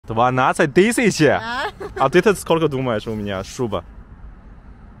12,000. А ты-то сколько думаешь у меня шуба?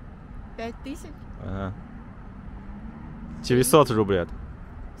 5000? 900 рублей.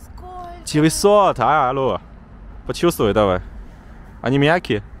 Сколько? 900, алло. Почувствуй давай. Они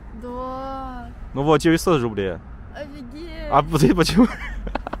мягкие? Да. Ну вот 900 рублей. Офигеть. А ты почему?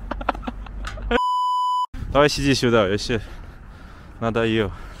 Давай сиди сюда, вообще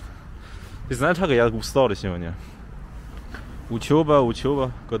надоел. Ты знаешь, как я устал сегодня? Учеба,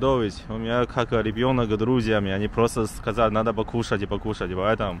 готовить. У меня как ребенок с друзьями, они просто сказали, надо покушать,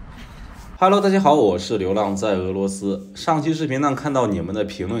 поэтому... Hello， 大家好，我是流浪在俄罗斯。上期视频呢看到你们的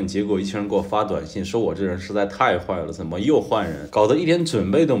评论，结果一群人给我发短信，说我这人实在太坏了，怎么又换人，搞得一点准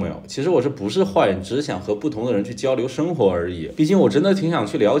备都没有。其实我不是坏人，只是想和不同的人去交流生活而已。毕竟我真的挺想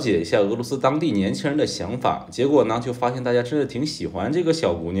去了解一下俄罗斯当地年轻人的想法。结果呢，就发现大家真的挺喜欢这个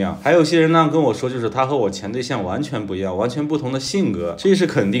小姑娘。还有些人呢跟我说，就是她和我前对象完全不一样，完全不同的性格，这是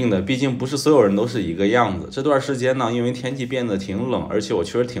肯定的。毕竟不是所有人都是一个样子。这段时间呢，因为天气变得挺冷，而且我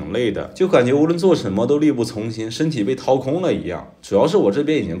确实挺累的，就感觉无论做什么都力不从心，身体被掏空了一样。主要是我这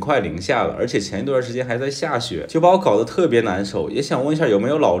边已经快零下了，而且前一段时间还在下雪，就把我搞得特别难受。也想问一下有没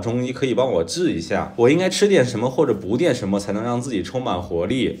有老中医可以帮我治一下，我应该吃点什么或者补点什么才能让自己充满活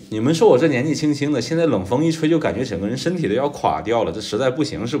力？你们说我这年纪轻轻的，现在冷风一吹就感觉整个人身体都要垮掉了，这实在不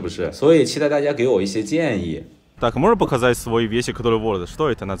行是不是？所以期待大家给我一些建议。Так, можно показать свои вещи, которые волосы?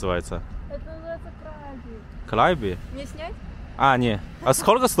 Что это называется? Это называется краби. Краби? Мне снять? А, не. А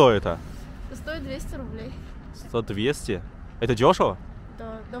сколько стоит это? Стоит 200 рублей. 100-200? Это дешево?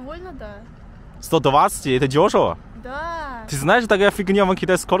 Да, довольно, да. 120? Это дешево? Да. Ты знаешь, такая фигня в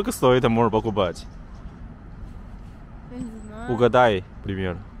Китае сколько стоит, можно покупать? Я не знаю. Угадай,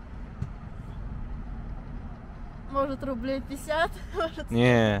 пример. Может, рублей 50? Может...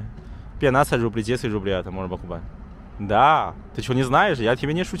 Не, 15 рублей, 10 рублей это можно покупать. Да, ты что, не знаешь? Я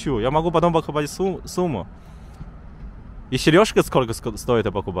тебе не шучу. Я могу потом покупать сумму. И сережка сколько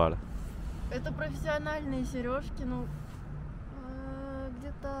стоит покупали? Это профессиональные сережки, ну,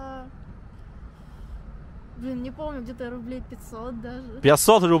 где-то, блин, не помню, где-то рублей 500 даже.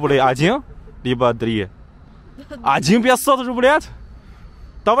 500 рублей один? Либо 3? Один 500 рублей?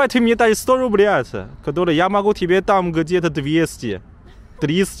 Давай ты мне дай 100 рублей, которые я могу тебе там где-то 200,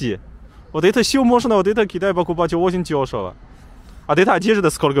 300. Вот это все можно, вот это Китай покупать очень дешево. А это одежда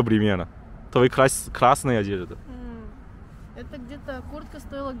сколько примерно? Твои красные одежды. Это где-то, куртка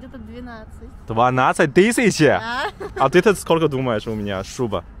стоила где-то 12. 12 000? А ты-то сколько думаешь у меня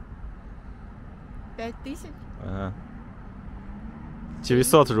шуба? 5000?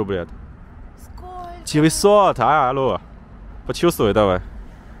 900 рублей. Сколько? 900, алло. Почувствуй давай.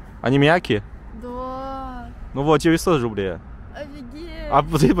 Они мягкие? Да. Ну вот 900 рублей. Офигеть. А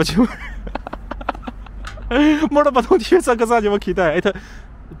ты почему? Можно потом тебе заказать в Китае. Это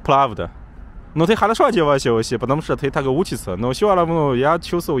правда. Но ты хорошо одеваешься вообще, потому что ты так учишься. Но все равно я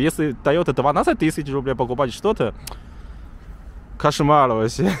чувствую, если дает 12 000 рублей покупать что-то, кошмар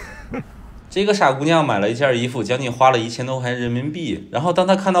вообще. 这个傻姑娘买了一件衣服，将近花了1000多块钱人民币。然后当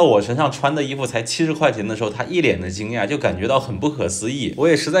她看到我身上穿的衣服才70块钱的时候，她一脸的惊讶，就感觉到很不可思议。我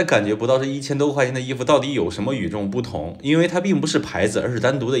也实在感觉不到这1000多块钱的衣服到底有什么与众不同，因为它并不是牌子，而是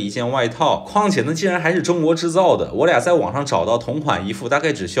单独的一件外套。况且呢，竟然还是中国制造的。我俩在网上找到同款衣服，大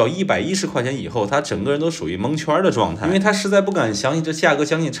概只需要110块钱以后，她整个人都属于蒙圈的状态，因为她实在不敢相信这价格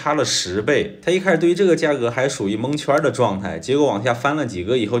将近差了10倍。她一开始对于这个价格还属于蒙圈的状态，结果往下翻了几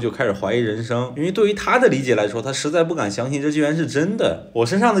个以后，就开始怀疑人生。因为对于他的理解来说，他实在不敢相信这居然是真的。我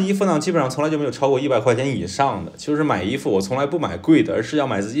身上的衣服呢，基本上从来就没有超过100块钱以上的。就是买衣服，我从来不买贵的，而是要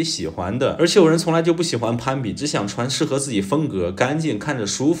买自己喜欢的。而且我人从来就不喜欢攀比，只想穿适合自己风格、干净、看着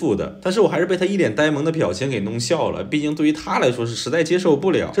舒服的。但是我还是被他一脸呆萌的表情给弄笑了。毕竟对于他来说是实在接受不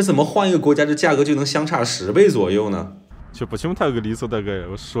了。这怎么换一个国家，这价格就能相差10倍左右呢？ Почему так лицо такое?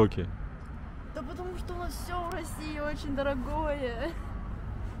 В шоке. Да потому что у нас все в России очень дорогое.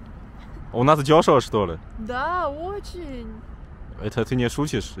 У нас дешево, что ли? Да, очень. Это ты не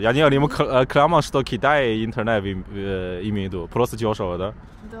шутишь? Я не рекламу, что Китай интернет имею в виду. Просто дешево, да?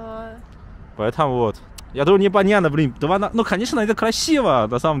 Да. Поэтому вот. Я думаю, непонятно, блин. Ну, конечно, это красиво,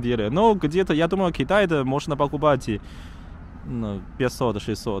 на самом деле. Но где-то, я думаю, Китай это можно покупать и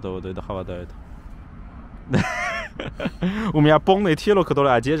 500-600, вот это хватает. У меня полное тело,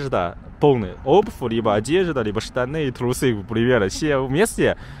 которое одежда, полная обувь, либо одежда, либо штаны и трусы, примерно. Все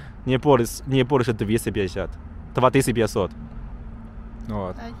вместе. Не больше 250, 2500.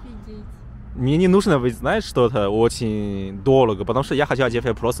 Вот. Офигеть. Мне не нужно, вы знаете, что-то очень дорого, потому что я хочу одеть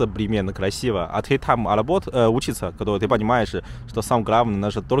просто примерно красиво. А ты там учиться, когда ты понимаешь, что самое главное,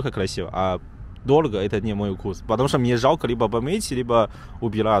 нужно только красиво, а 多了个это не мой вкус. Потому что мне жалко либо помыть, либо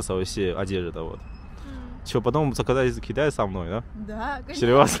убираться вообще одежда. Вот. Че, потом заказать из Китая со мной, да? Да, конечно.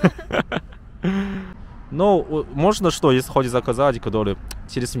 Серьезно? Ну, можно что, если хочешь заказать, который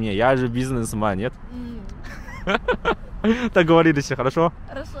через меня? Я же бизнесмен, нет? Так говорили все, хорошо?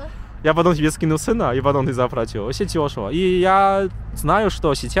 Хорошо. Я потом тебе скину цену, и потом ты заплатил. Вообще дешево. И я знаю,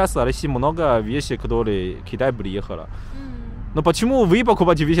 что сейчас в России много вещей, которые в Китай приехали. Но почему вы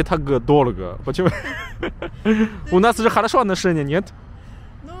покупаете вещи так дорого? Почему? У нас же хорошо отношения, нет?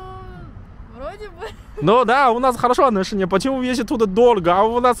 Ну, вроде бы. Ну да, у нас хорошо отношения. Почему вещи тут дорого, а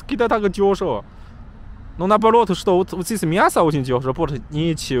у нас в Китае так дешево? Ну наоборот, что вот здесь мясо очень дешево, больше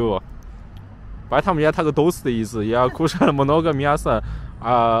ничего. Поэтому я так толстый, я кушаю много мяса,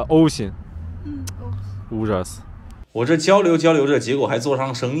 осень. Ужас. 我这交流着，结果还做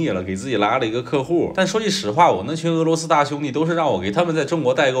上生意了，给自己拉了一个客户。但说句实话，我那群俄罗斯大兄弟都是让我给他们在中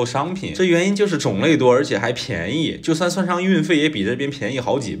国代购商品，这原因就是种类多，而且还便宜，就算算上运费也比这边便宜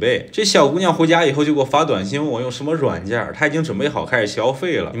好几倍。这小姑娘回家以后就给我发短信问我用什么软件，她已经准备好开始消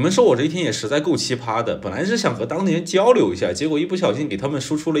费了。你们说我这一天也实在够奇葩的，本来是想和当地人交流一下，结果一不小心给他们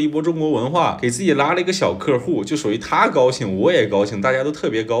输出了一波中国文化，给自己拉了一个小客户，就属于他高兴我也高兴，大家都特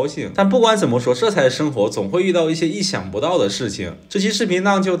别高兴。但不管怎么说，这才是生活，总会遇到一些意想不到的事情。这期视频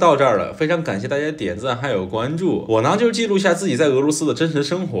呢就到这儿了，非常感谢大家点赞还有关注。我呢就是记录一下自己在俄罗斯的真实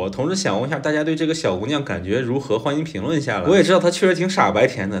生活，同时想问一下大家对这个小姑娘感觉如何，欢迎评论下来。我也知道她确实挺傻白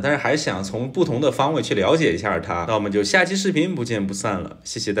甜的，但是还是想从不同的方位去了解一下她。那我们就下期视频不见不散了，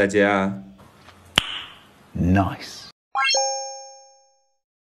谢谢大家。Nice。